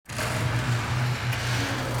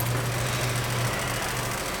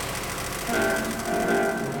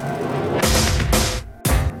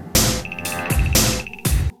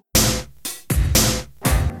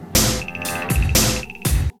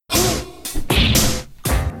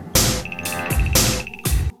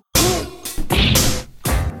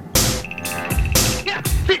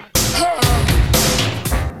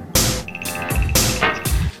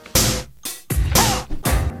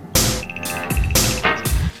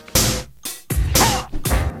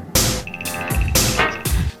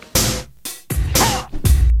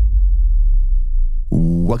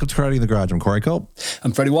to Karate in the Garage. I'm Corey Culp.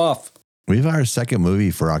 I'm Freddie Woff. We have our second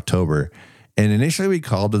movie for October. And initially we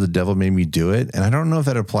called it The Devil Made Me Do It. And I don't know if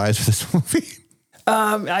that applies for this movie.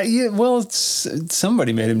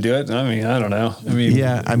 Somebody made him do it. I mean, I don't know.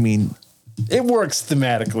 It works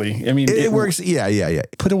thematically. I mean, it works. Yeah.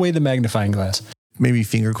 Put away the magnifying glass. Maybe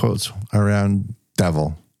finger quotes around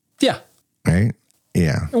devil. Yeah. Right?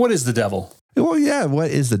 Yeah. What is the devil? Well, yeah.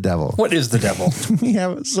 What is the devil? What is the devil? we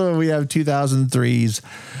have 2003's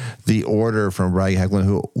The Order from Brian Hecklin,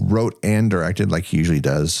 who wrote and directed like he usually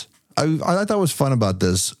does. I thought was fun about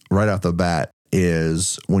this right off the bat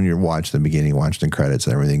is when you're watching the beginning, watching the credits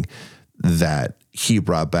and everything, that he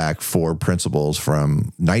brought back 4 principals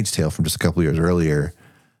from Knight's Tale from just a couple of years earlier.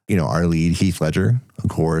 You know, our lead, Heath Ledger, of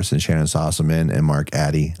course, and Shannon Sossaman and Mark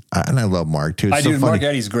Addy. And I love Mark, too. It's Mark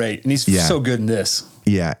Addy's great, and he's so good in this.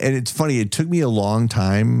 Yeah, and it's funny. It took me a long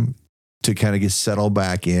time to kind of get settled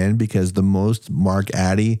back in because the most Mark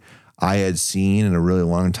Addy I had seen in a really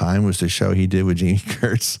long time was the show he did with Jamie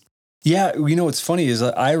Curtis. Yeah, you know what's funny is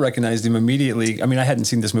I recognized him immediately. I mean, I hadn't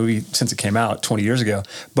seen this movie since it came out 20 years ago,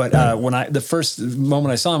 but when the first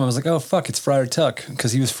moment I saw him, I was like, "Oh fuck, it's Friar Tuck,"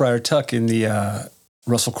 because he was Friar Tuck in the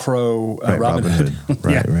Russell Crowe Robin Hood.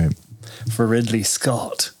 Right. For Ridley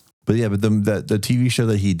Scott. But yeah, but the TV show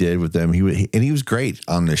that he did with them, he was great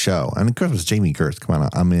on the show, and of course it was Jamie Curtis. Come on,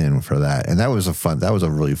 I'm in for that, and that was a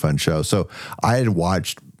really fun show. So I had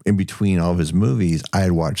watched in between all of his movies, I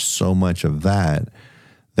had watched so much of that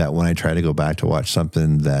when I try to go back to watch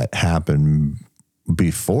something that happened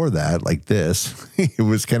before that, like this, it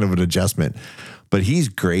was kind of an adjustment. But he's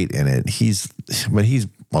great in it. He's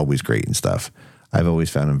always great and stuff. I've always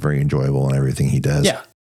found him very enjoyable in everything he does. Yeah.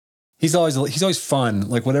 He's always fun.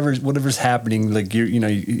 Like whatever's happening, like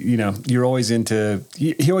you're always into.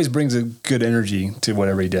 He always brings a good energy to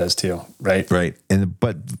whatever he does too, right? Right.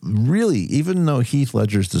 But really, even though Heath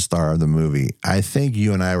Ledger's the star of the movie, I think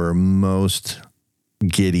you and I were most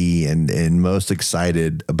giddy and most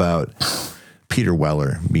excited about Peter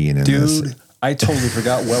Weller being in this. Dude, I totally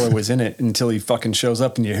forgot Weller was in it until he fucking shows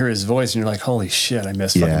up and you hear his voice and you're like, holy shit, I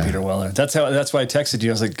miss fucking Peter Weller. That's why I texted you.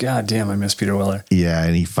 I was like, God damn, I miss Peter Weller. Yeah,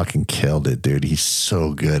 and he fucking killed it, dude. He's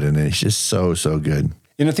so good in it. He's just so good.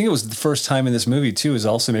 And I think it was the first time in this movie too, is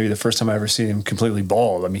also maybe the first time I ever seen him completely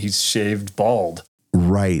bald. I mean, he's shaved bald.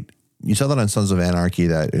 Right. You saw that on Sons of Anarchy,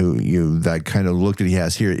 that kind of look that he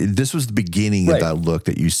has here. This was the beginning of that look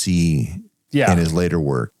that you see in his later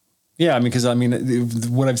work. Yeah, because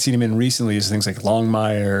what I've seen him in recently is things like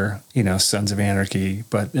Longmire, Sons of Anarchy.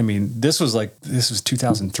 But I mean, this was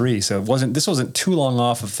 2003, so this wasn't too long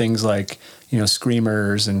off of things like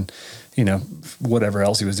Screamers and whatever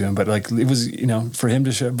else he was doing. But like it was for him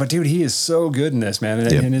to show. But dude, he is so good in this, man,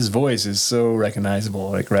 and his voice is so recognizable.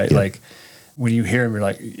 Like when you hear him, you're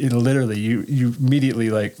like, it literally, you immediately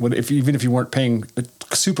like, even if you weren't paying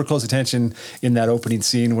super close attention in that opening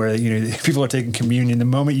scene where people are taking communion, the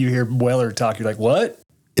moment you hear Weller talk, you're like, what?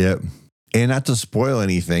 Yep. And not to spoil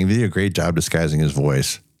anything, they did a great job disguising his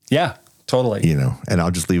voice. Yeah, totally. And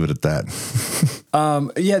I'll just leave it at that.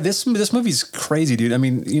 This movie's crazy, dude. I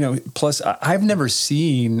mean, plus I've never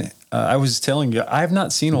seen. I was telling you, I've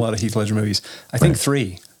not seen a lot of Heath Ledger movies. I think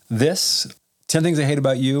 3. This. 10 Things I Hate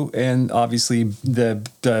About You, and obviously the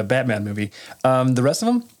Batman movie. The rest of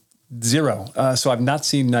them, 0. So I've not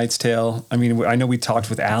seen Knight's Tale. I mean, I know we talked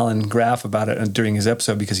with Alan Graff about it during his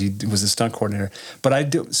episode because he was the stunt coordinator. But I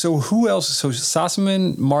do. So who else? So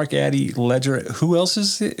Sossaman, Mark Addy, Ledger. Who else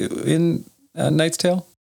is in Knight's Tale?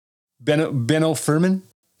 Benno Furman.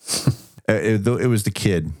 It was the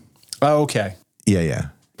kid. Oh, okay.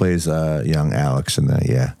 Yeah. Plays young Alex in that.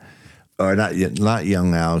 Yeah. Or not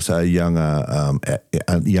young Alex, young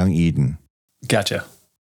Eden. Gotcha.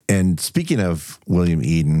 And speaking of William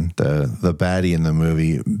Eden, the baddie in the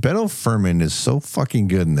movie, Benno Furman is so fucking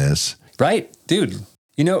good in this. Right, dude.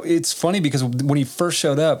 It's funny because when he first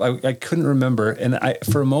showed up, I couldn't remember, and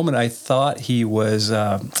for a moment I thought he was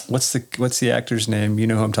what's the actor's name? You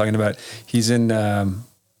know who I'm talking about? He's in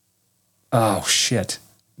oh shit.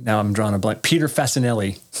 Now I'm drawing a blank. Peter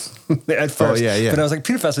Fasinelli. At first. Oh, yeah. But I was like,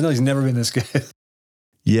 Peter Fasinelli's never been this good.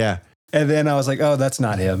 Yeah. And then I was like, oh, that's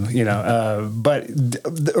not him, but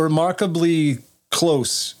remarkably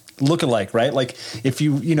close look-alike, right? Like if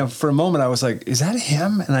you, for a moment I was like, is that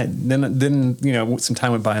him? And then some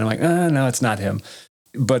time went by and I'm like, no, it's not him.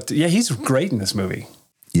 But yeah, he's great in this movie.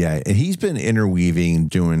 Yeah, and he's been interweaving,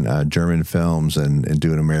 doing German films and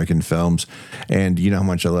doing American films. And you know how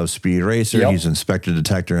much I love Speed Racer. Yep. He's Inspector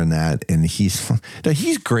Detector in that, and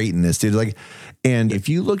he's great in this, dude. Like, and if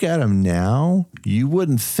you look at him now, you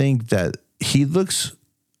wouldn't think that he looks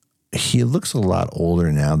a lot older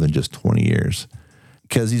now than just 20 years.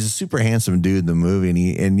 because he's a super handsome dude in the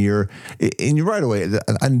movie, and you're right away.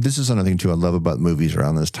 And this is another thing too I love about movies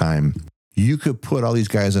around this time. You could put all these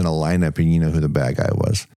guys in a lineup, and you know who the bad guy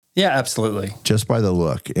was. Yeah, absolutely. Just by the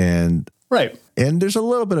look, and right. And there's a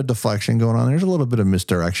little bit of deflection going on. There's a little bit of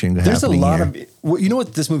misdirection happening. There's a lot here. of. You know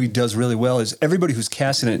what this movie does really well is everybody who's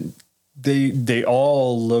casting it. They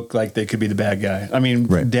all look like they could be the bad guy. I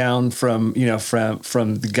mean, down from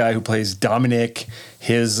from the guy who plays Dominic,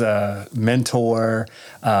 his mentor,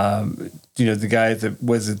 the guy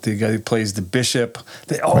the guy who plays the bishop.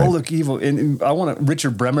 They all look evil. And I want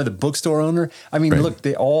Richard Bremer, the bookstore owner. I mean, look,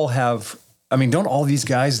 they all have. I mean, don't all these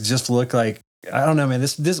guys just look like? I don't know, man.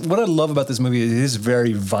 This what I love about this movie is it is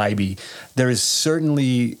very vibey. There is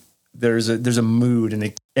certainly. There's a mood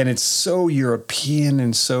and it's so European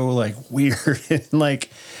and so like weird and like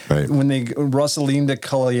when they Rosalinda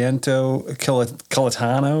Celentano,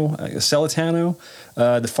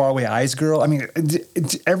 the Faraway Eyes girl. I mean,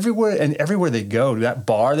 it's everywhere they go, that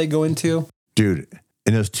bar they go into, dude,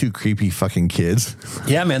 and those two creepy fucking kids.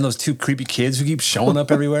 Yeah, man, those two creepy kids who keep showing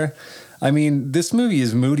up everywhere. I mean, this movie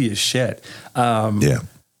is moody as shit. Yeah.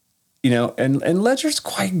 And Ledger's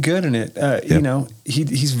quite good in it.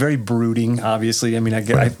 He's very brooding, obviously. I mean, like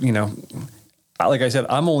I said,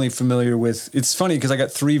 I'm only familiar with, it's funny because I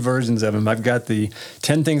got 3 versions of him. I've got the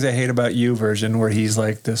 10 Things I Hate About You version where he's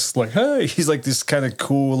like this, like, hey, he's like this kind of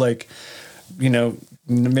cool, like,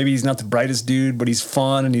 maybe he's not the brightest dude, but he's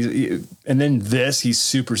fun. And then he's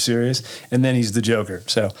super serious. And then he's the Joker.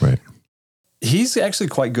 So he's actually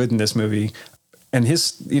quite good in this movie. And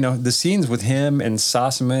his, the scenes with him and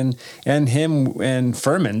Sossamon and him and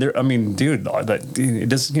Furman, I mean, dude, it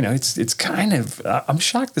does, it's kind of, I'm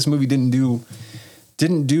shocked this movie didn't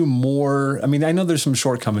do more. I mean, I know there's some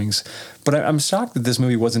shortcomings, but I'm shocked that this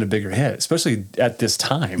movie wasn't a bigger hit, especially at this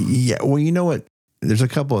time. Yeah. Well, you know what? There's a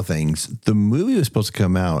couple of things. The movie was supposed to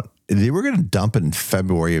come out. They were going to dump it in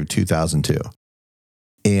February of 2002.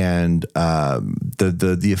 And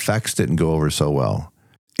the effects didn't go over so well.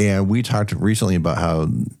 And we talked recently about how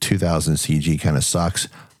 2000 CG kind of sucks.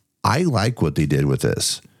 I like what they did with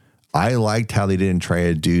this. I liked how they didn't try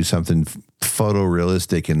to do something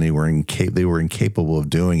photorealistic, and they were incapable of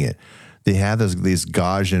doing it. They had these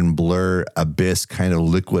Gaussian blur abyss kind of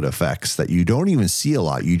liquid effects that you don't even see a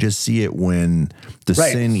lot. You just see it when the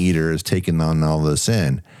Sin Eater is taking on all the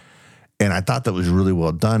sin. And I thought that was really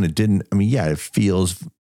well done. It didn't. I mean, yeah, it feels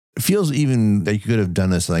even that you could have done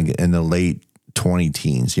this like in the late 20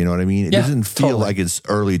 teens, you know what I mean? It doesn't feel like it's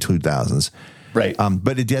early 2000s. Right.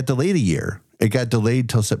 But it got delayed a year. It got delayed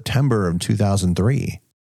till September of 2003.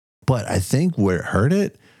 But I think where it hurt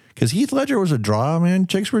it, because Heath Ledger was a draw, man.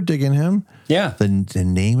 Chicks were digging him. Yeah. The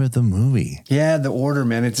name of the movie. Yeah, The Order,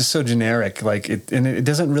 man. It's just so generic. Like it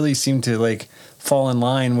doesn't really seem to like fall in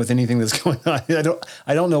line with anything that's going on.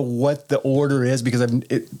 I don't know what the order is because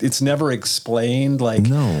it's never explained. Like,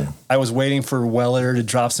 no. I was waiting for Weller to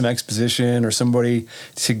drop some exposition or somebody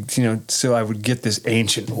to, so I would get this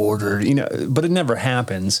ancient order, but it never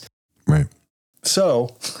happens. Right.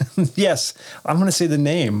 So, yes, I'm going to say the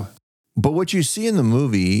name. But what you see in the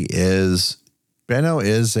movie is Benno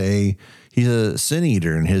he's a sin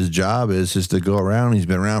eater, and his job is just to go around. He's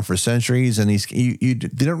been around for centuries, and they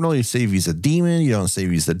don't really say if he's a demon. You don't say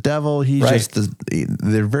if he's the devil.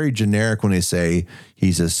 They're very generic when they say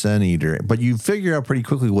he's a sin eater, but you figure out pretty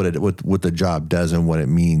quickly what the job does and what it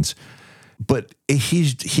means. But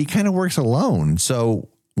he kind of works alone. So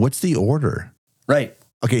what's the order? Right.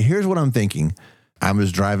 Okay. Here's what I'm thinking. I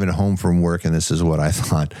was driving home from work, and this is what I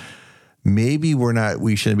thought. Maybe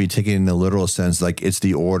we shouldn't be taking it in the literal sense, like it's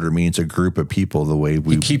the order, means a group of people the way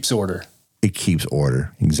it keeps order. It keeps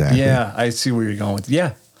order. Exactly. Yeah. I see where you're going with.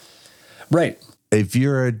 Yeah. Right. If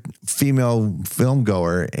you're a female film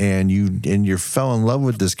goer and you fell in love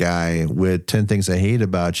with this guy with 10 Things I Hate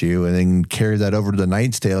About You, and then carry that over to The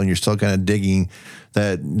Knight's Tale, and you're still kind of digging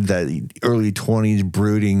that early 20s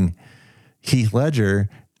brooding Heath Ledger,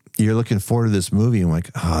 you're looking forward to this movie and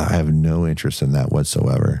like, I have no interest in that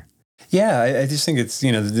whatsoever. Yeah, I just think it's,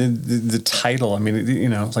 the title. I mean,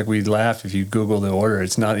 it's like we'd laugh if you Google The Order.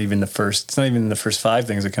 It's not even the first 5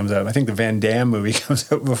 things that comes up. I think the Van Damme movie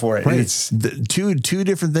comes up before it. Right. It's two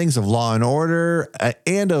different things of Law and Order,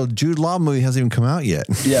 and a Jude Law movie hasn't even come out yet.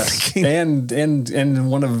 Yes.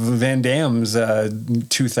 and one of Van Damme's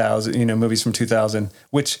 2000, movies from 2000,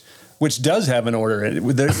 which does have an order,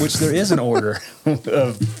 which there is an order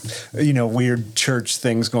of, weird church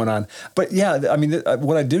things going on. But yeah, I mean,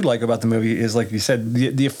 what I do like about the movie is, like you said,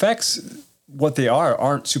 the effects, what they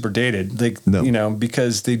aren't super dated.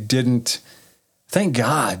 Because they didn't Thank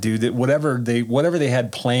God, dude, that whatever they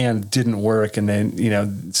had planned didn't work, and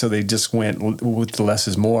then so they just went with the less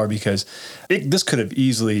is more, because this could have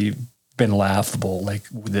easily been laughable, like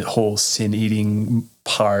with the whole sin eating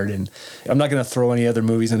part. And I'm not going to throw any other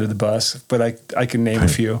movies under the bus, but I can name a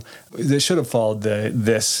few that should have followed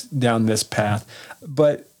down this path.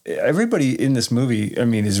 But everybody in this movie, I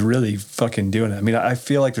mean, is really fucking doing it. I mean, I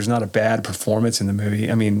feel like there's not a bad performance in the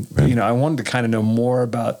movie. I mean, I wanted to kind of know more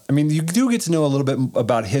about, I mean, you do get to know a little bit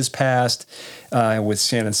about his past with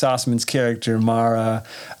Shannon Sossaman's character, Mara.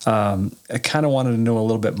 I kind of wanted to know a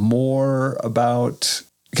little bit more about,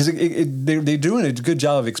 because they're doing a good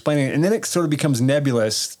job of explaining it, and then it sort of becomes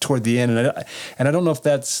nebulous toward the end. And I don't know if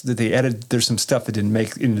that's that they added, there's some stuff that didn't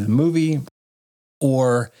make it into the movie,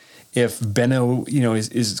 or if Benno,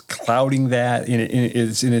 is clouding that, and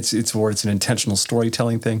it's an intentional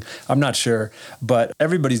storytelling thing. I'm not sure, but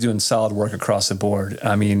everybody's doing solid work across the board.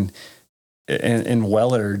 I mean, and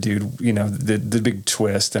Weller, dude, the big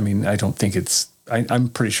twist. I mean, I don't think I'm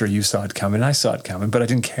pretty sure you saw it coming. I saw it coming, but I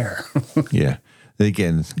didn't care. Yeah.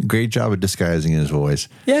 Again, great job of disguising his voice.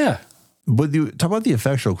 Yeah. But talk about the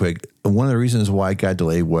effects real quick. One of the reasons why it got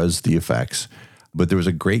delayed was the effects. But there was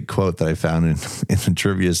a great quote that I found in the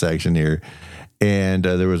trivia section here. And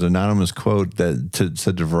there was an anonymous quote that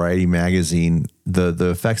said to Variety magazine,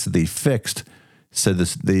 the effects that they fixed said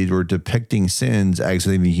they were depicting sins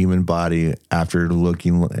exiting the human body after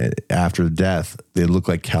death. They look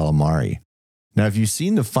like calamari. Now, if you've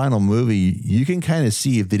seen the final movie, you can kind of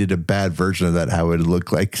see if they did a bad version of that, how it would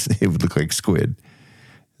look like squid.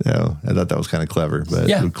 So I thought that was kind of clever, but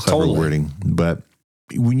clever totally. wording. But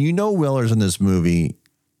when Weller's in this movie,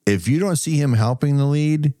 if you don't see him helping the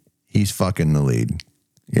lead, he's fucking the lead.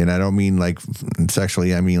 And I don't mean like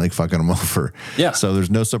sexually, I mean like fucking him over. Yeah. So there's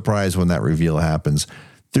no surprise when that reveal happens.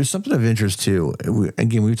 There's something of interest too.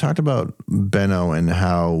 We've talked about Benno and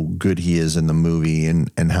how good he is in the movie, and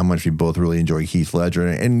how much we both really enjoy Heath Ledger.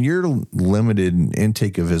 And your limited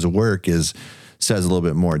intake of his work says a little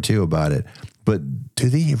bit more too about it. But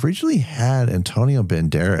they originally had Antonio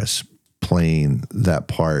Banderas playing that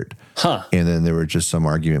part. Huh. And then there was just some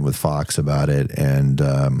argument with Fox about it. And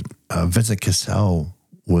Vincent Cassel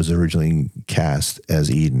was originally cast as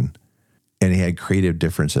Eden. And he had creative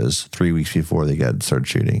differences 3 weeks before they started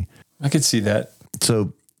shooting. I could see that.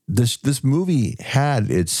 So this movie had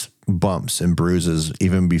its bumps and bruises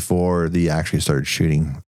even before they actually started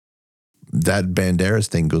shooting. That Banderas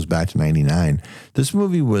thing goes back to 99. This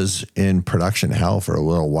movie was in production hell for a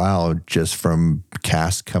little while, just from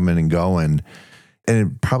cast coming and going. And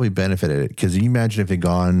it probably benefited it, because you imagine if it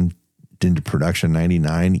gone into production in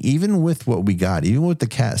 99, even with what we got, even with the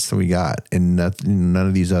cast that we got, and none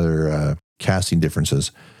of these other casting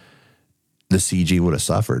differences, the CG would have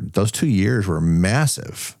suffered. Those 2 years were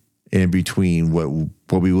massive in between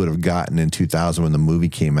what we would have gotten in 2000 when the movie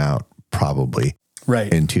came out, probably.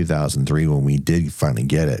 Right. In 2003 when we did finally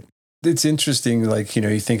get it. It's interesting, like,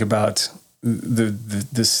 you think about the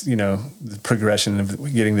progression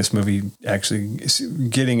of getting this movie, actually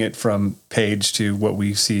getting it from page to what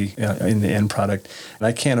we see in the end product. And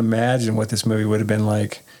I can't imagine what this movie would have been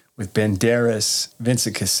like with Banderas,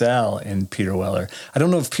 Vincent Cassel, and Peter Weller. I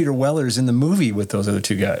don't know if Peter Weller is in the movie with those other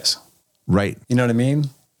two guys. Right. You know what I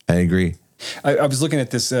mean? I agree. I was looking at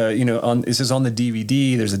this, this is on the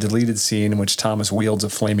DVD. There's a deleted scene in which Thomas wields a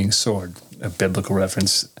flaming sword, a biblical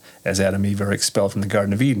reference, as Adam and Eve are expelled from the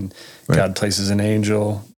Garden of Eden. Right. God places an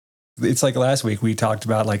angel. It's like last week we talked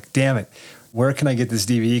about, like, damn it, where can I get this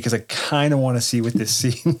DVD? Because I kind of want to see what this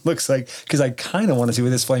scene looks like, because I kind of want to see what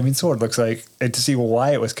this flaming sword looks like, and to see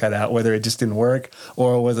why it was cut out, whether it just didn't work,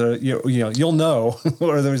 or whether, you'll know,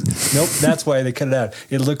 or there's, nope, that's why they cut it out.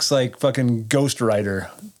 It looks like fucking Ghost Rider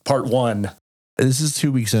Part 1. This is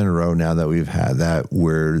 2 weeks in a row now that we've had that,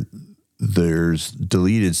 where there's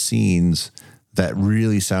deleted scenes that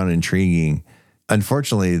really sound intriguing.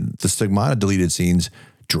 Unfortunately, the Stigmata deleted scenes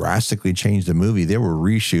drastically changed the movie. There were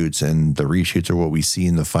reshoots, and the reshoots are what we see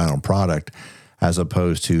in the final product as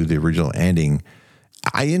opposed to the original ending.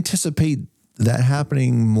 I anticipate that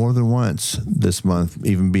happening more than once this month,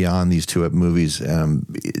 even beyond these two movies,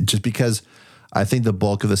 just because I think the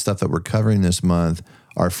bulk of the stuff that we're covering this month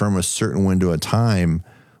are from a certain window of time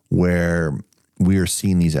where we are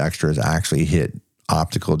seeing these extras actually hit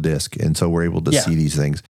optical disc. And so we're able to see these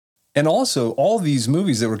things. And also, all these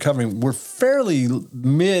movies that we're covering were fairly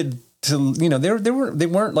mid they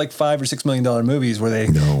weren't like $5 or $6 million movies where they,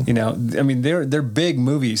 No. I mean, they're big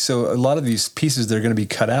movies. So a lot of these pieces that are going to be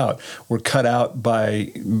cut out were cut out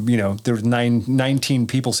by, there was 19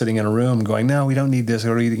 people sitting in a room going, no, we don't need this,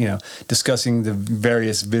 or, discussing the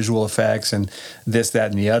various visual effects and this, that,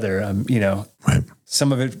 and the other, Right.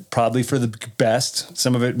 Some of it probably for the best,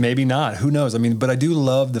 some of it maybe not, who knows? I mean, but I do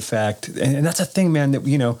love the fact, and that's a thing, man,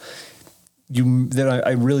 that,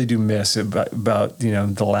 I really do miss about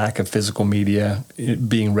the lack of physical media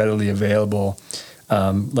being readily available.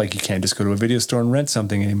 Like you can't just go to a video store and rent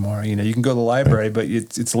something anymore. You can go to the library, but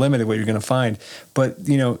it's limited what you're going to find. But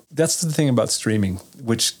that's the thing about streaming,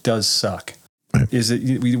 which does suck, is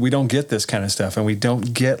that we don't get this kind of stuff, and we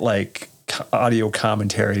don't get like audio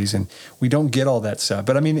commentaries, and we don't get all that stuff.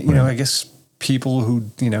 But I mean, I guess people who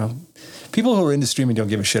are into streaming don't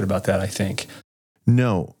give a shit about that, I think.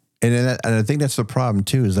 No. And I think that's the problem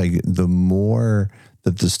too, is like the more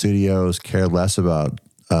that the studios care less about,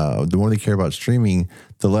 the more they care about streaming,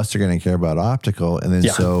 the less they're going to care about optical. And then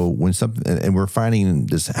so when something, and we're finding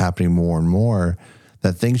this happening more and more,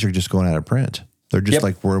 that things are just going out of print. They're just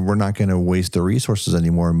like, we're not going to waste the resources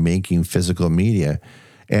anymore making physical media.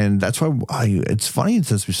 And that's why it's funny,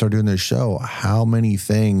 since we started doing this show, how many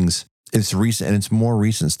things, it's recent, and it's more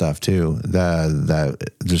recent stuff too,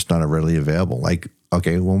 that just not readily available. Like,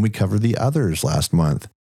 okay, when we covered The Others last month.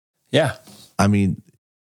 Yeah. I mean,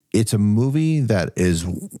 it's a movie that is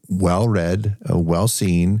well read, well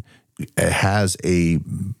seen. It has a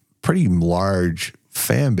pretty large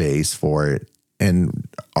fan base for it. And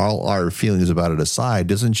all our feelings about it aside,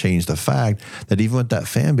 doesn't change the fact that even with that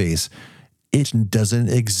fan base, it doesn't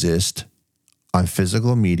exist on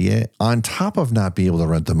physical media, on top of not being able to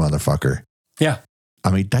rent the motherfucker. Yeah. I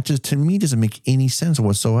mean, that just, to me, doesn't make any sense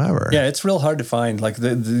whatsoever. Yeah, it's real hard to find. Like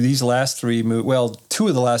these last three, two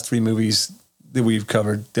of the last three movies that we've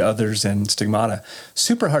covered, The Others and Stigmata,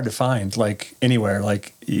 super hard to find, like anywhere.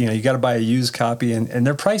 Like, you got to buy a used copy, and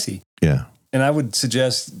they're pricey. Yeah. And I would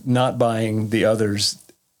suggest not buying The Others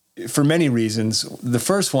for many reasons. The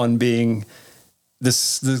first one being the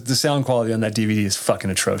sound quality on that DVD is fucking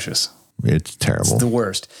atrocious. It's terrible. It's the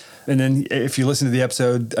worst. And then if you listen to the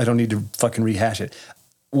episode, I don't need to fucking rehash it.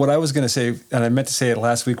 What I was going to say, and I meant to say it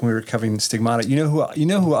last week when we were covering Stigmata, you know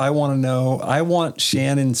who I want to know? I want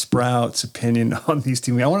Shannon Sprout's opinion on these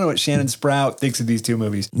two movies. I want to know what Shannon Sprout thinks of these two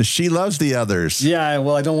movies. She loves The Others. Yeah,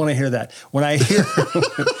 well, I don't want to hear that. When I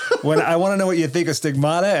want to know what you think of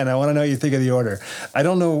Stigmata, and I want to know what you think of The Order. I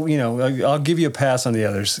don't know, I'll give you a pass on The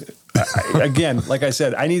Others. Again, like I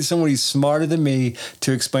said, I need somebody smarter than me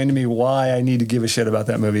to explain to me why I need to give a shit about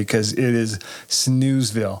that movie, because it is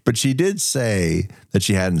snoozeville. But she did say that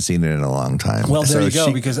she hadn't seen it in a long time. Well, there you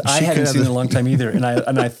go, because I hadn't seen it in a long time either, and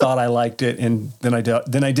I thought I liked it, and then I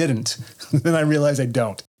didn't. Then I realized I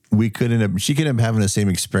don't. She could end up having the same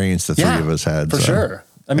experience the three of us had. For sure.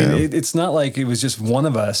 I mean, it's not like it was just one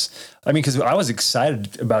of us. I mean, because I was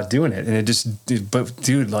excited about doing it, and but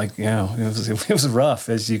dude, like, it was rough,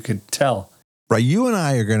 as you could tell. Right. You and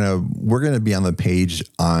I we're gonna be on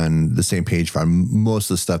the same page for most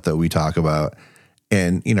of the stuff that we talk about.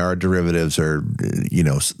 And, our derivatives are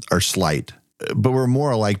slight, but we're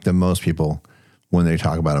more alike than most people when they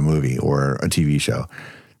talk about a movie or a TV show.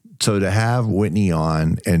 So to have Whitney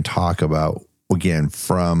on and talk about, again,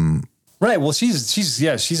 from... Right. Well, she's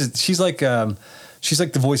like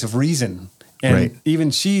the voice of reason, and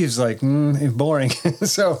even she's like boring.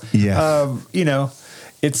 So yeah,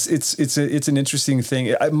 it's an interesting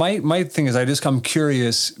thing. My thing is, I'm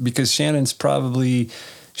curious because Shannon probably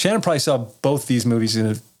saw both of these movies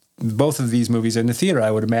in the theater.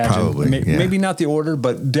 I would imagine. Probably, maybe not The Order,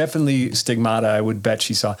 but definitely Stigmata. I would bet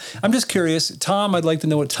she saw. I'm just curious, Tom. I'd like to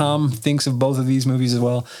know what Tom thinks of both of these movies as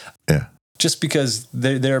well. Yeah. Just because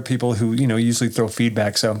there are people who, usually throw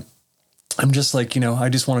feedback. So I'm just like, I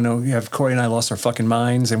just want to know, have Corey and I lost our fucking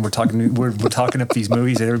minds, and we're talking up these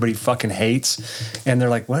movies that everybody fucking hates. And they're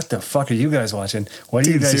like, what the fuck are you guys watching? Why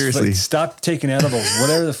do you guys seriously stop taking edibles?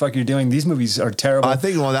 Whatever the fuck you're doing. These movies are terrible. I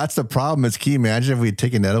think, that's the problem. Can you imagine if we had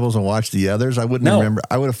taken edibles and watched The Others? I wouldn't remember.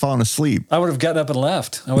 I would have fallen asleep. I would have gotten up and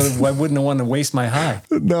left. I wouldn't have wanted to waste my high.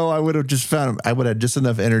 No, I would have I would have just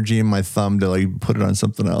enough energy in my thumb to like put it on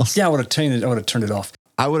something else. Yeah, I would have turned it off.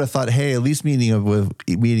 I would have thought, hey, at least meeting up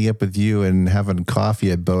with you and having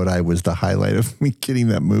coffee at Boat Eye was the highlight of me getting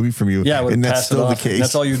that movie from you. Yeah, I would have that's still it off. the case.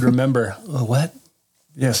 That's all you'd remember. Oh, what?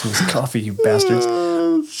 Yes, it was coffee, you bastards.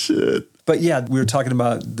 Oh, shit. But yeah, we were talking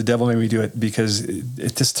about The Devil Made Me Do It because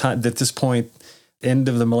at this point, end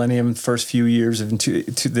of the millennium, first few years of to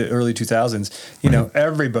the early 2000s, you know,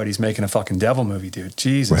 everybody's making a fucking devil movie, dude.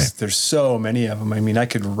 Jesus, there's so many of them. I mean, I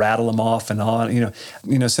could rattle them off and on. You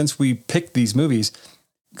know, since we picked these movies,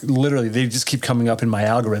 literally they just keep coming up in my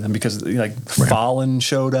algorithm because like Fallen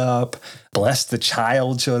showed up, Bless the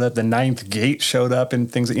Child showed up, The Ninth Gate showed up, and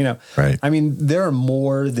things that, you know, I mean, there are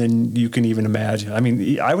more than you can even imagine. I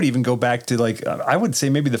mean, I would even go back to like, I would say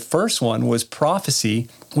maybe the first one was Prophecy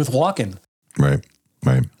with Walken. Right.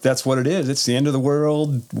 That's what it is. It's the end of the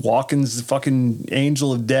world. Walken's the fucking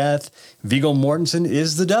angel of death. Viggo Mortensen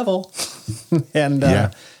is the devil. And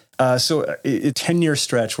so a 10-year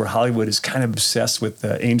stretch where Hollywood is kind of obsessed with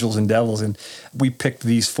angels and devils. And we picked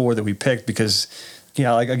these four that we picked because,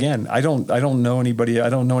 yeah, like, again, I don't know anybody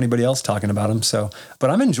else talking about them. So, but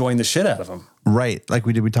I'm enjoying the shit out of them. Right. Like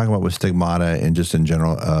we talk about with Stigmata and just in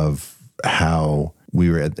general of how we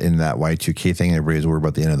were in that Y2K thing. Everybody's worried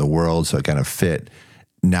about the end of the world. So it kind of fit.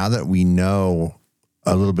 Now that we know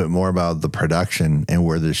a little bit more about the production and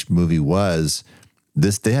where this movie was,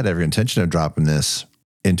 they had every intention of dropping this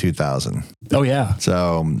in 2000. Oh, yeah.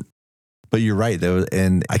 So, but you're right.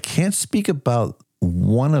 And I can't speak about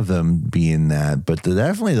one of them being that, but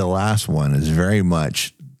definitely the last one is very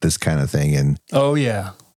much this kind of thing. And oh,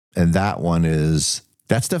 yeah. And that's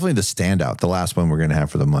definitely the standout, the last one we're going to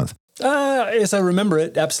have for the month. As I remember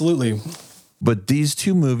it, absolutely. But these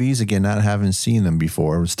two movies, again, not having seen them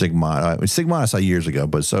before, Stigmata I saw years ago,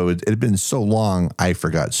 but so it had been so long, I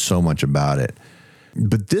forgot so much about it.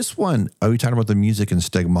 But this one, we talked about the music and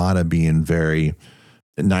Stigmata being very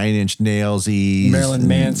Nine Inch Nails-y. Marilyn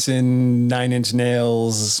Manson, Nine Inch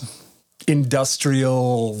Nails,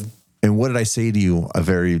 industrial. And what did I say to you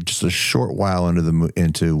just a short while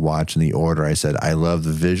into watching the order? I said, I love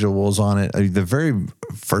the visuals on it. I mean, the very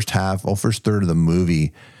first third of the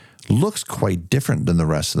movie looks quite different than the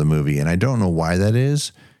rest of the movie. And I don't know why that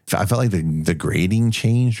is. I felt like the grading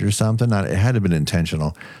changed or something. It had to have been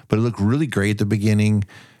intentional, but it looked really great at the beginning.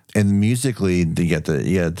 And musically, you get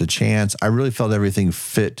the chants. I really felt everything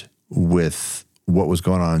fit with what was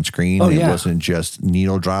going on screen. It wasn't just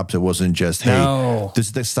needle drops. It wasn't just, hey, this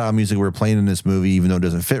is the style of music we're playing in this movie, even though it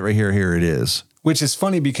doesn't fit right here. Here it is. Which is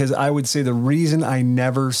funny because I would say the reason I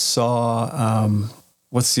never saw,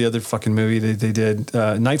 what's the other fucking movie they did?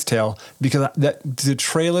 Knight's Tale, because the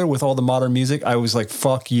trailer with all the modern music, I was like,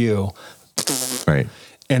 fuck you. Right.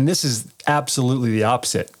 And this is absolutely the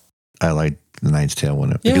opposite. I like the Knight's Tale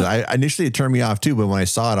one because initially it turned me off too, but when I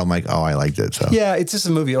saw it, I'm like, oh, I liked it. So yeah, it's just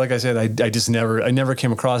a movie. Like I said, I never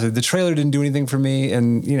came across it. The trailer didn't do anything for me,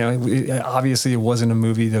 and you know, obviously it wasn't a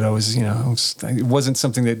movie that I was, you know, it wasn't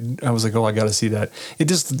something that I was like, oh, I got to see that. It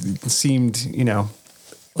just seemed, you know,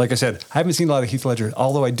 like I said, I haven't seen a lot of Heath Ledger.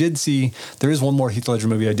 Although there is one more Heath Ledger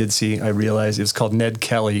movie I did see. I realized it was called Ned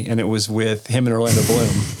Kelly, and it was with him and Orlando Bloom.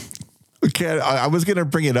 Okay, I was gonna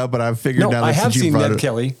bring it up, but I figured now I have seen Ned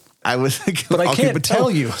Kelly. I was like, but I can't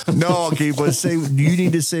tell you. No, okay, but you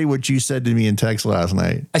need to say what you said to me in text last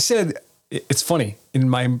night. I said, it's funny,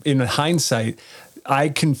 in hindsight, I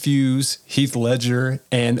confuse Heath Ledger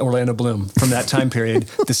and Orlando Bloom from that time period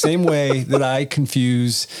the same way that I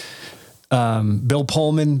confuse Bill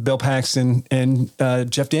Pullman, Bill Paxton, and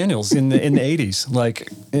Jeff Daniels in the 80s. Like,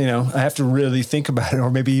 you know, I have to really think about it, or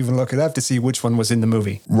maybe even look it up to see which one was in the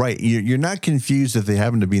movie. Right. You're not confused if they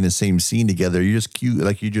happen to be in the same scene together. You're just cute,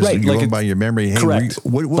 you're going by your memory. Hey, correct.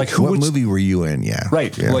 What movie were you in? Yeah.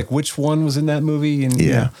 Right. Yeah. Like which one was in that movie? And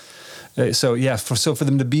yeah. So for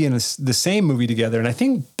them to be in the same movie together, and I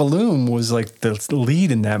think Bloom was like the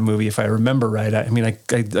lead in that movie, if I remember right. I mean, I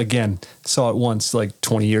again saw it once, like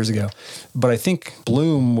 20 years ago, but I think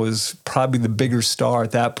Bloom was probably the bigger star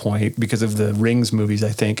at that point because of the Rings movies. I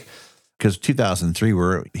think because 2003,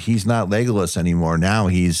 where he's not Legolas anymore. Now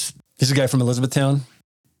he's a guy from Elizabethtown.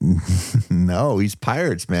 No, he's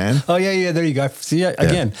Pirates, man. Oh yeah, there you go. See,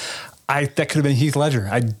 again. That could have been Heath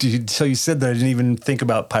Ledger. So you said that I didn't even think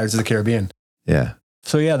about Pirates of the Caribbean. Yeah.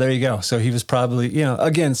 So yeah, there you go. So he was probably, you know,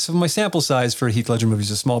 again, so my sample size for Heath Ledger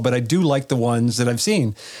movies is small, but I do like the ones that I've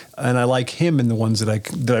seen, and I like him in the ones that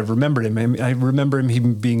I've remembered him. I remember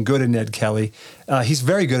him being good in Ned Kelly. He's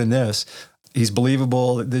very good in this. He's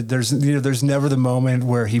believable. There's never the moment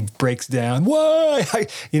where he breaks down. Why?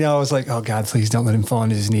 I was like, oh God, please don't let him fall on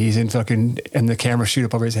his knees and the camera shoot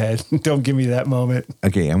up over his head. Don't give me that moment.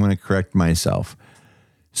 Okay, I'm going to correct myself.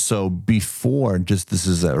 So before, this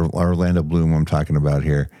is Orlando Bloom I'm talking about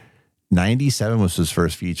here. 97 was his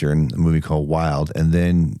first feature in a movie called Wild, and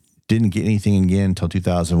then didn't get anything again until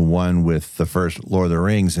 2001 with the first Lord of the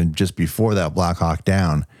Rings, and just before that, Black Hawk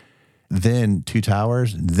Down. Then Two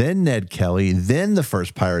Towers, then Ned Kelly, then the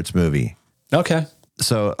first Pirates movie. Okay.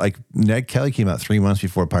 So like Ned Kelly came out 3 months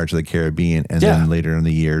before Pirates of the Caribbean, and then later in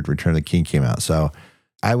the year, Return of the King came out. So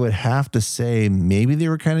I would have to say maybe they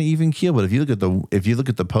were kind of even keel. But if you look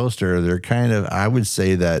at the poster, they're kind of. I would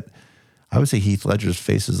say Heath Ledger's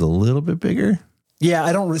face is a little bit bigger. Yeah,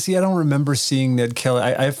 I don't remember seeing Ned Kelly.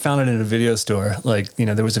 I found it in a video store. Like,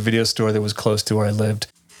 there was a video store that was close to where I lived.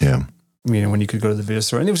 Yeah. When you could go to the video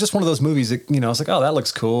store. And it was just one of those movies that, I was like, oh, that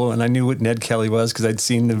looks cool. And I knew what Ned Kelly was because I'd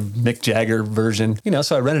seen the Mick Jagger version,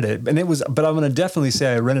 so I rented it. But I'm going to definitely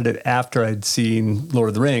say I rented it after I'd seen Lord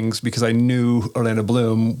of the Rings because I knew Orlando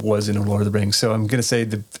Bloom was in Lord of the Rings. So I'm going to say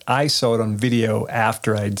that I saw it on video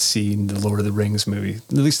after I'd seen the Lord of the Rings movie,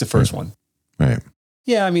 at least the first one. Right.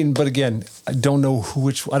 Yeah, but again, I don't know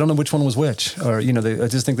which one was which, or I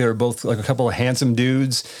just think they were both like a couple of handsome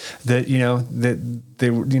dudes that they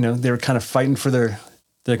were kind of fighting for there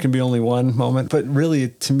can be only one moment. But really,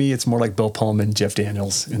 to me, it's more like Bill Pullman, Jeff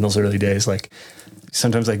Daniels in those early days. Like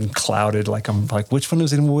sometimes I get clouded, like I'm like, which one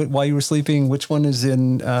is in While You Were Sleeping? Which one is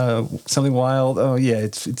in Something Wild? Oh yeah,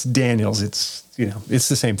 it's Daniels. It's it's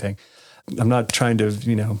the same thing. I'm not trying to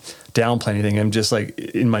downplay anything. I'm just like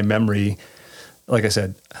in my memory. Like I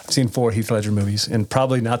said, I've seen 4 Heath Ledger movies, and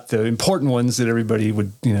probably not the important ones that everybody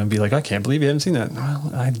would, be like, I can't believe you haven't seen that.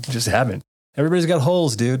 Well, I just haven't. Everybody's got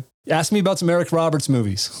holes, dude. Ask me about some Eric Roberts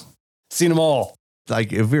movies. Seen them all.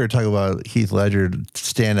 Like if we were talking about Heath Ledger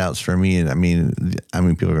standouts for me, and I mean,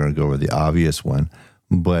 people are going to go over the obvious one,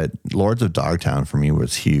 but Lords of Dogtown for me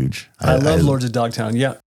was huge. I love Lords of Dogtown.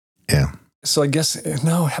 Yeah. Yeah. So I guess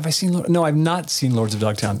have I seen? No, I've not seen Lords of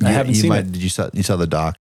Dogtown. I haven't seen it. Did you saw the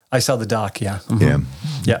doc? I saw the doc, yeah. Mm-hmm. Yeah.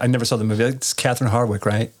 Yeah, I never saw the movie. It's Catherine Hardwicke,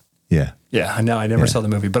 right? Yeah. Yeah, I know. I never saw the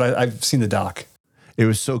movie, but I've seen the doc. It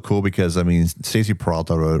was so cool because, Stacey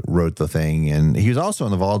Peralta wrote the thing, and he was also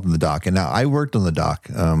involved in the doc. And now I worked on the doc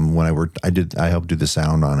when I helped do the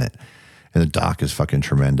sound on it. And the doc is fucking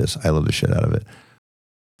tremendous. I love the shit out of it.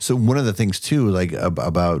 So one of the things, too, like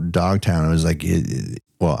about Dogtown, it was like,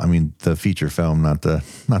 the feature film, not the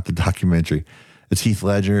documentary. It's Heath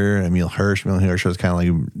Ledger, Emile Hirsch. Emile Hirsch was kind of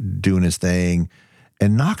like doing his thing.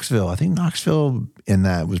 And Knoxville, I think Knoxville in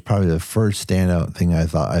that was probably the first standout thing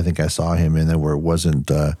I think I saw him in there where it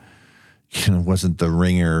wasn't wasn't The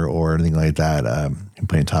Ringer or anything like that.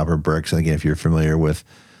 Playing Topper Brooks. And again, if you're familiar with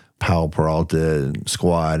Powell Peralta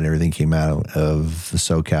Squad and everything came out of the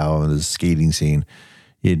SoCal and the skating scene,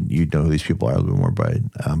 you'd know who these people are a little bit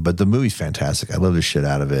more. But the movie's fantastic. I love the shit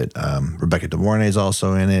out of it. Rebecca De Mornay is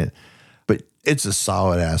also in it. But it's a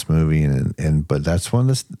solid ass movie, but that's one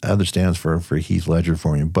of the other stands for Heath Ledger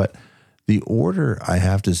for me. But The Order, I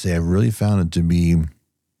have to say, I really found it to be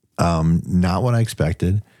not what I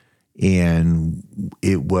expected, and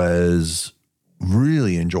it was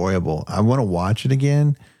really enjoyable. I want to watch it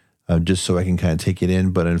again just so I can kind of take it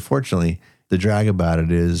in. But unfortunately, the drag about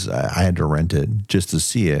it is I had to rent it just to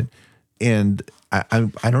see it, and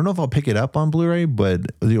I don't know if I'll pick it up on Blu-ray, but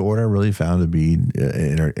The Order I really found to be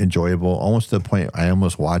enjoyable, almost to the point I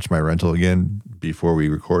almost watched my rental again before we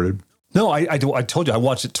recorded. No, I told you I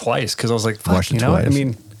watched it twice because I was like, fuck,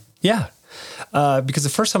 twice. Yeah. Because the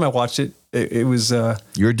first time I watched it, it was...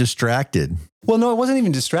 You're distracted. Well, no, I wasn't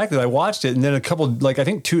even distracted. I watched it, and then a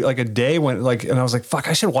day went, and I was like, fuck,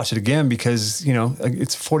 I should watch it again because,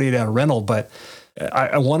 it's a 48-hour rental, but...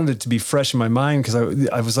 I wanted it to be fresh in my mind because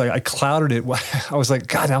I was like, I clouded it. I was like,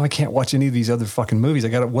 God, now I can't watch any of these other fucking movies.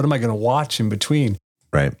 What am I going to watch in between?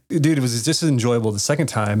 Right. Dude, it was just as enjoyable the second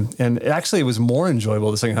time. And actually it was more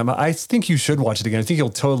enjoyable the second time. I think you should watch it again. I think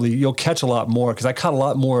you'll catch a lot more because I caught a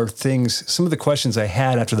lot more things. Some of the questions I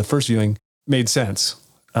had after the first viewing made sense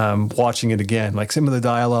watching it again, like some of the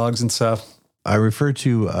dialogues and stuff. I refer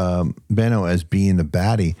to Benno as being the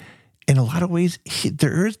baddie. In a lot of ways,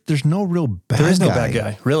 there's no real bad guy. There is no bad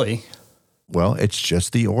guy, really. Well, it's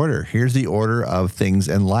just the order. Here's the order of things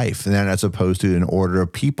in life, and then as opposed to an order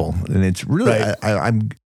of people. And it's really, right.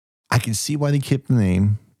 I can see why they kept the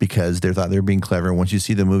name because they thought they were being clever. Once you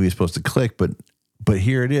see the movie, it's supposed to click. But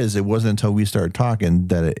here it is. It wasn't until we started talking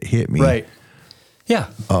that it hit me. Right. Yeah.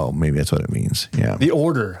 Oh, maybe that's what it means. Yeah. The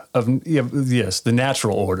order of the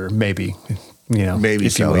natural order, maybe. Maybe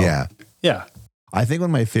so. Yeah. Yeah. I think one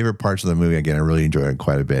of my favorite parts of the movie, again, I really enjoyed it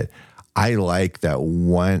quite a bit. I like that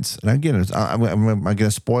once, and again, I'm going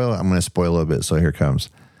to spoil it. I'm going to spoil a little bit. So here it comes.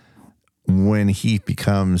 When he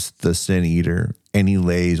becomes the Sin Eater and he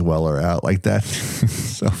lays Weller out like that.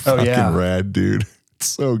 So fucking rad, dude. It's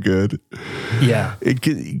so good. Yeah.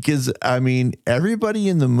 Because, everybody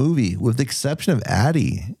in the movie, with the exception of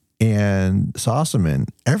Addie and Sossaman,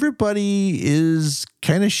 everybody is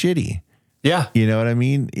kind of shitty. Yeah. You know what I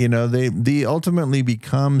mean? You know, they ultimately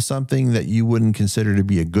become something that you wouldn't consider to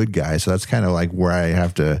be a good guy. So that's kind of like where I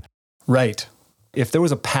have to. Right. If there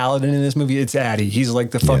was a paladin in this movie, it's Addy. He's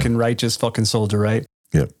like the fucking righteous fucking soldier, right?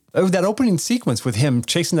 Yep. Oh, that opening sequence with him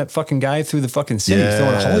chasing that fucking guy through the fucking city,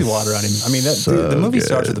 throwing holy water on him. I mean, the movie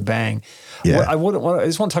starts with a bang. Yeah. I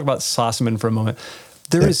just want to talk about Sossamon for a moment.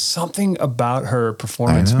 There is something about her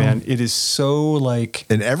performance, man. It is so like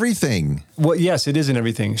in everything. Well, yes, it is in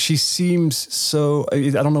everything. She seems so. I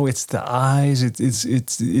don't know. It's the eyes.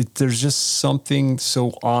 There's just something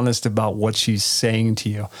so honest about what she's saying to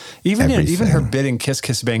you. Even her bit in Kiss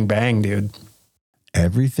Kiss Bang Bang, dude.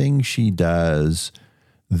 Everything she does,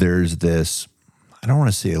 there's this. I don't want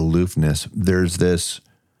to say aloofness. There's this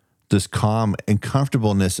calm and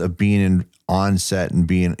comfortableness of being on set and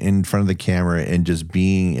being in front of the camera and just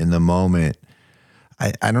being in the moment.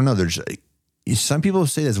 I don't know. There's some people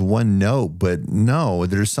say there's one note, but no,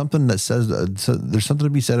 there's something that says there's something to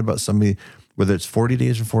be said about somebody, whether it's 40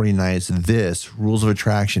 Days or 40 Nights, this Rules of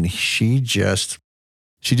Attraction. She just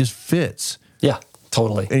fits. Yeah.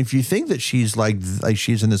 Totally. And if you think that she's like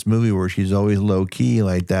she's in this movie where she's always low key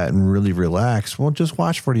like that and really relaxed, well, just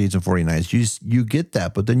watch 40 Days and 40 Nights. You get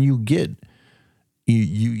that, but then you get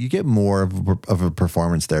more of a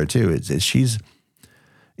performance there too. She's,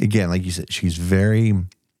 again, like you said, she's very.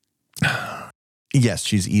 Yes,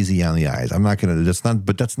 she's easy on the eyes. I'm not gonna. That's not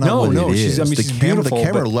what it is. She's beautiful. The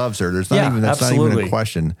camera loves her. There's not even. That's not even a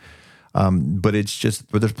question. But it's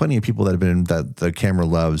just, but there's plenty of people that the camera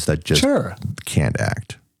loves that just can't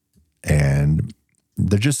act. And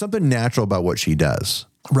there's just something natural about what she does.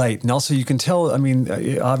 Right. And also you can tell, I mean,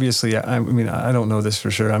 obviously, I don't know this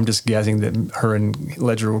for sure. I'm just guessing that her and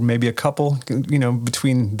Ledger were maybe a couple,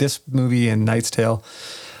 between this movie and Knight's Tale.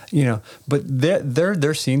 But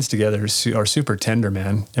their scenes together are super tender,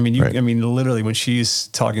 man. I mean, literally when she's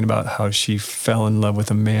talking about how she fell in love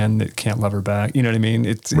with a man that can't love her back, you know what I mean?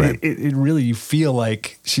 It really, you feel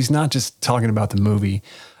like she's not just talking about the movie.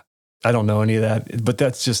 I don't know any of that, but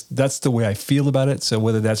that's the way I feel about it. So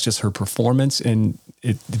whether that's just her performance and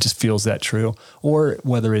it just feels that true, or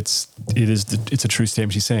whether it's a true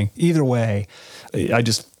statement she's saying, either way, I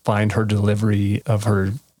just find her delivery of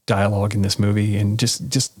her dialogue in this movie and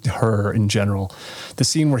just her in general. The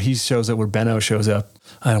scene where he shows up, where Benno shows up,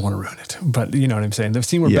 I don't want to ruin it, but you know what I'm saying? The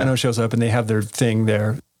scene where Benno shows up and they have their thing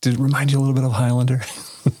there, did it remind you a little bit of Highlander?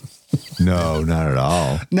 No, not at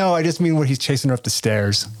all. No, I just mean where he's chasing her up the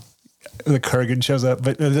stairs. The Kurgan shows up,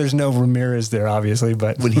 but there's no Ramirez there, obviously.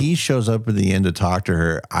 But when he shows up at the end to talk to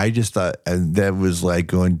her, I just thought that was like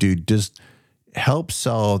going, dude, just help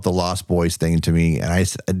sell the Lost Boys thing to me.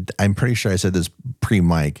 And I'm pretty sure I said this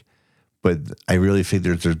pre-mic, but I really think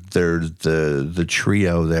there's the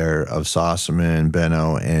trio there of Sossamon,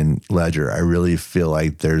 Benno, and Ledger. I really feel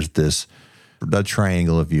like there's the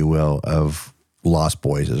triangle, if you will, of Lost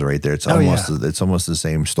Boys is right there. It's almost the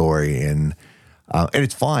same story, and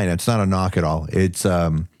it's fine. It's not a knock at all. It's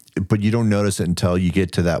but you don't notice it until you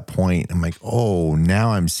get to that point. I'm like, oh,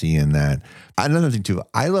 now I'm seeing that. Another thing too,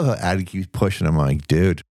 I love how Addy keeps pushing. I'm like,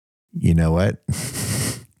 dude, you know what?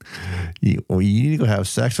 you need to go have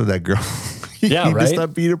sex with that girl. Yeah, right. Just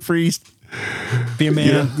not being a priest. Be a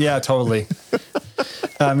man. Yeah, totally.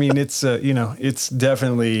 I mean, it's it's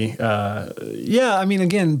definitely I mean,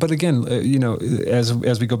 again,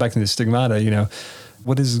 as we go back to the Stigmata,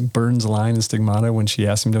 what is Burns' line in Stigmata when she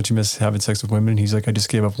asked him, "Don't you miss having sex with women?" He's like, "I just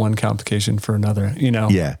gave up one complication for another."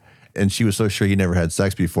 Yeah, and she was so sure he never had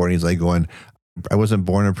sex before, and he's like going, "I wasn't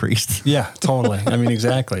born a priest." Yeah, totally. I mean,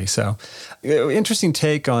 exactly. So, interesting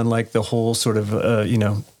take on like the whole sort of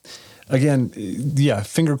again,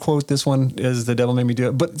 finger quote this one as The Devil Made Me Do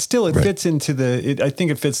It, but still it fits into I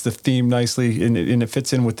think it fits the theme nicely, and it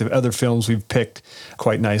fits in with the other films we've picked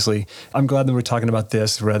quite nicely. I'm glad that we're talking about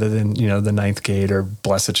this rather than, The Ninth Gate or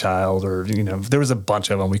Bless a Child, or, there was a bunch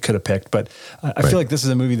of them we could have picked, but I feel like this is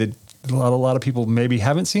a movie that a lot of people maybe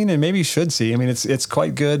haven't seen and maybe should see. I mean, it's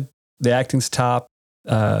quite good. The acting's top.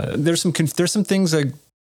 There's some things like,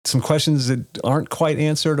 some questions that aren't quite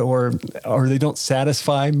answered or they don't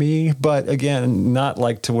satisfy me, but again, not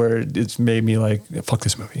like to where it's made me like, fuck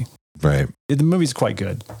this movie. Right. The movie's quite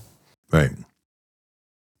good. Right.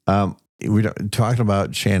 We're talking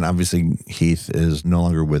about Shan. Obviously, Heath is no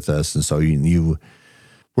longer with us, and so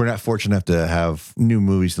we're not fortunate enough to have new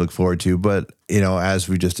movies to look forward to. But as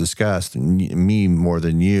we just discussed, me more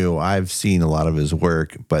than you, I've seen a lot of his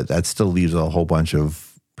work, but that still leaves a whole bunch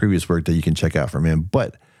of previous work that you can check out from him.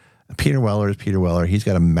 But Peter Weller is Peter Weller. He's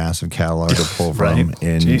got a massive catalog to pull from,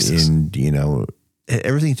 and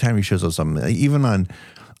every time he shows us something, even on.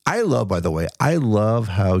 I love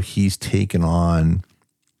how he's taken on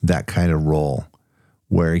that kind of role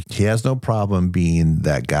where he has no problem being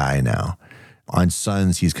that guy now. On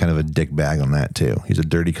Sons, he's kind of a dick bag on that too. He's a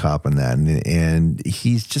dirty cop on that. And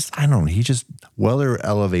he's just, I don't know, he just, Weller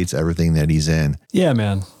elevates everything that he's in. Yeah,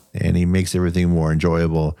 man. And he makes everything more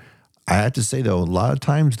enjoyable. I have to say though, a lot of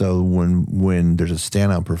times though, when there's a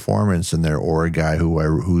standout performance in there or a guy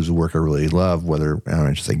whose work I really love, whether I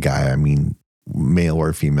don't just say guy, I mean male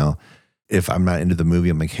or female, if I'm not into the movie,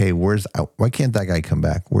 I'm like, hey, why can't that guy come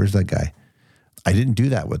back? Where's that guy? I didn't do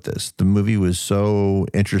that with this. The movie was so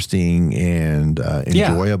interesting and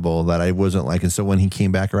enjoyable that I wasn't like, and so when he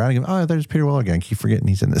came back around again, oh, there's Peter Weller again. I keep forgetting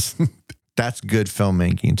he's in this. That's good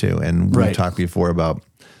filmmaking too. And we talked before about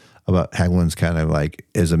Haglund's kind of like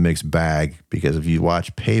is a mixed bag, because if you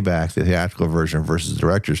watch Payback, the theatrical version versus the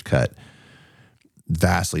director's cut,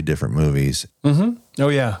 vastly different movies. Mm-hmm. Oh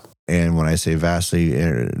yeah. And when I say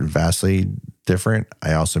vastly different,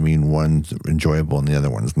 I also mean one's enjoyable and the other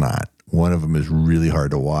one's not. One of them is really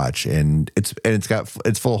hard to watch, and it's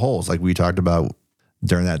full of holes, like we talked about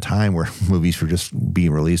during that time where movies were just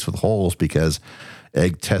being released with holes because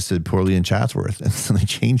Egg tested poorly in Chatsworth, and so they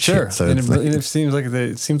changed it. So and it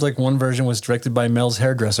seems like one version was directed by Mel's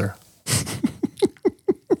hairdresser.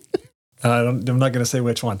 I'm not going to say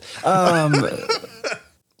which one.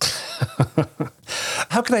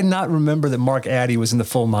 How could I not remember that Mark Addy was in the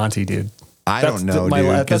Full Monty, dude? I don't know,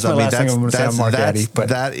 dude. That's my last thing I'm going to say on Mark Addy. But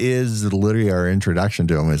that is literally our introduction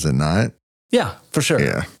to him, is it not? Yeah, for sure.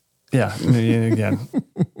 Yeah. Again,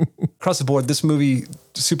 across the board, this movie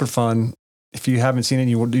super fun. If you haven't seen it,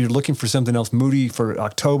 you're looking for something else moody for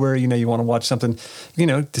October. You want to watch something,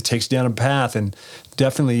 that takes you down a path and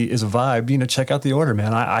definitely is a vibe. Check out The Order,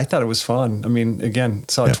 man. I thought it was fun. I mean, again,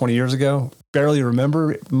 saw it 20 years ago. Barely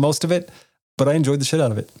remember most of it, but I enjoyed the shit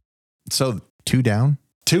out of it. So 2 down,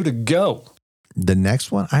 2 to go. The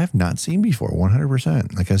next one I have not seen before,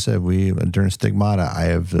 100%. Like I said, during Stigmata, I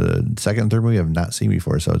have the second and third movie I have not seen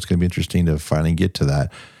before, so it's going to be interesting to finally get to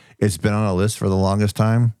that. It's been on a list for the longest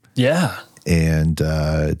time. Yeah. And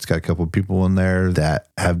it's got a couple of people in there that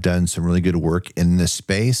have done some really good work in this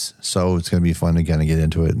space, so it's going to be fun to kind of get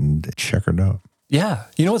into it and check it out. Yeah.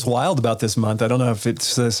 You know what's wild about this month? I don't know if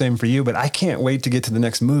it's the same for you, but I can't wait to get to the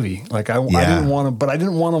next movie. Like I didn't want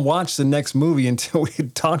to watch the next movie until we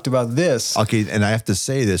had talked about this. Okay. And I have to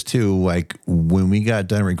say this too, like when we got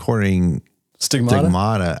done recording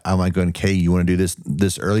Stigmata, I'm like going, okay, you want to do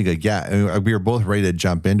this early? Like, yeah. And we were both ready to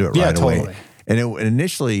jump into it right away. And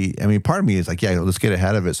initially, I mean, part of me is like, yeah, let's get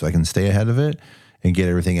ahead of it so I can stay ahead of it and get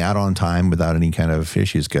everything out on time without any kind of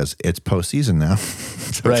issues, because it's postseason now.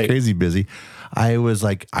 So it's crazy busy. I was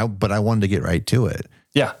like, but I wanted to get right to it.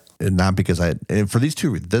 Yeah. And not because for these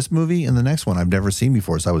two, this movie and the next one, I've never seen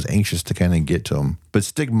before. So I was anxious to kind of get to them. But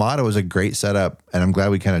Stigmata was a great setup. And I'm glad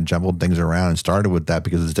we kind of jumbled things around and started with that,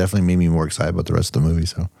 because it's definitely made me more excited about the rest of the movie.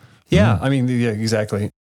 So, I mean,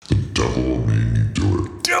 exactly. The devil made me do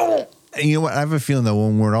it. And you know what? I have a feeling that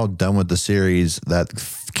when we're all done with the series, that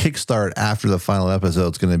kickstart after the final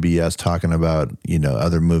episode is going to be us talking about,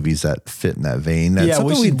 other movies that fit in that vein. That's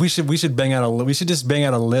we should just bang out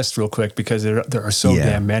a list real quick, because there are so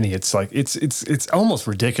damn many. It's like it's almost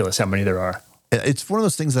ridiculous how many there are. It's one of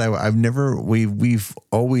those things that we've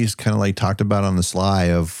always kind of like talked about on the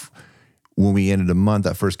sly of when we ended a month,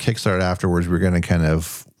 that first kickstart afterwards, we're going to kind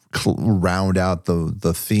of round out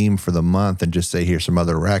the theme for the month and just say, here's some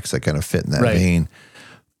other recs that kind of fit in that vein.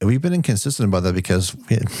 And we've been inconsistent about that because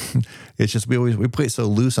it's just we play it so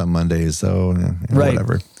loose on Mondays, so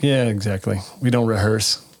whatever. Yeah, exactly. We don't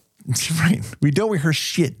rehearse. Right. We don't rehearse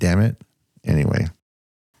shit, damn it. Anyway,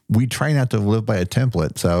 we try not to live by a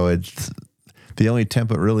template, so it's the only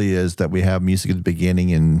template really is that we have music at the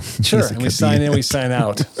beginning and and we sign in, we sign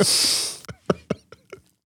out.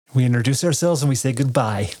 We introduce ourselves and we say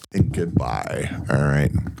goodbye. And goodbye. All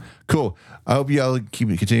right. Cool. I hope you all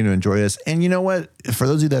continue to enjoy this. And you know what? For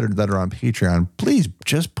those of you that are on Patreon, please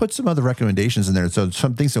just put some other recommendations in there. So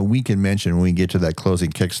some things that we can mention when we get to that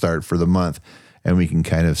closing kickstart for the month. And we can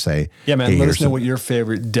kind of say, yeah, man, let us know what your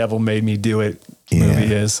favorite Devil Made Me Do It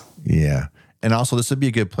movie is. Yeah. And also, this would be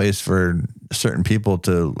a good place for certain people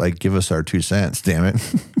to like give us our 2 cents. Damn it.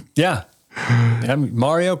 Yeah.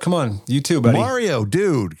 Mario, come on. You too, buddy. Mario,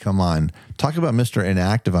 dude, come on. Talk about Mr.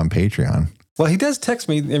 Inactive on Patreon. Well, he does text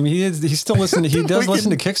me. I mean, he's still listening. He does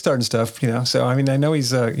listen to Kickstarter and stuff, So, I mean, I know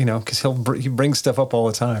he's, because he brings stuff up all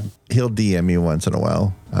the time. He'll DM me once in a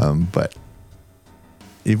while. But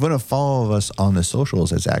if you want to follow us on the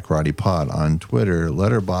socials, it's at Karate Pod on Twitter,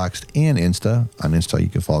 Letterboxd, and Insta. On Insta, you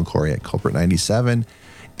can follow Corey at Culprit97.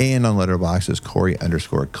 And on Letterboxd is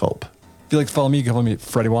Corey_Culp. If you'd like to follow me, you can follow me at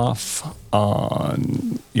Freddie Waff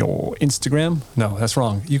on your Instagram. No, that's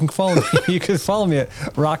wrong. You can follow me. You can follow me at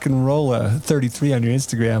rockandrolla33 on your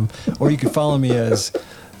Instagram, or you can follow me as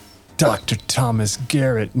Dr. Thomas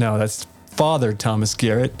Garrett. No, that's Father Thomas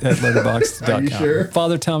Garrett at letterboxd.com. Are you sure?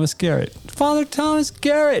 Father Thomas Garrett. Father Thomas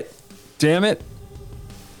Garrett. Damn it.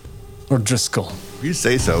 Or Driscoll. You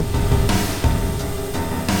say so.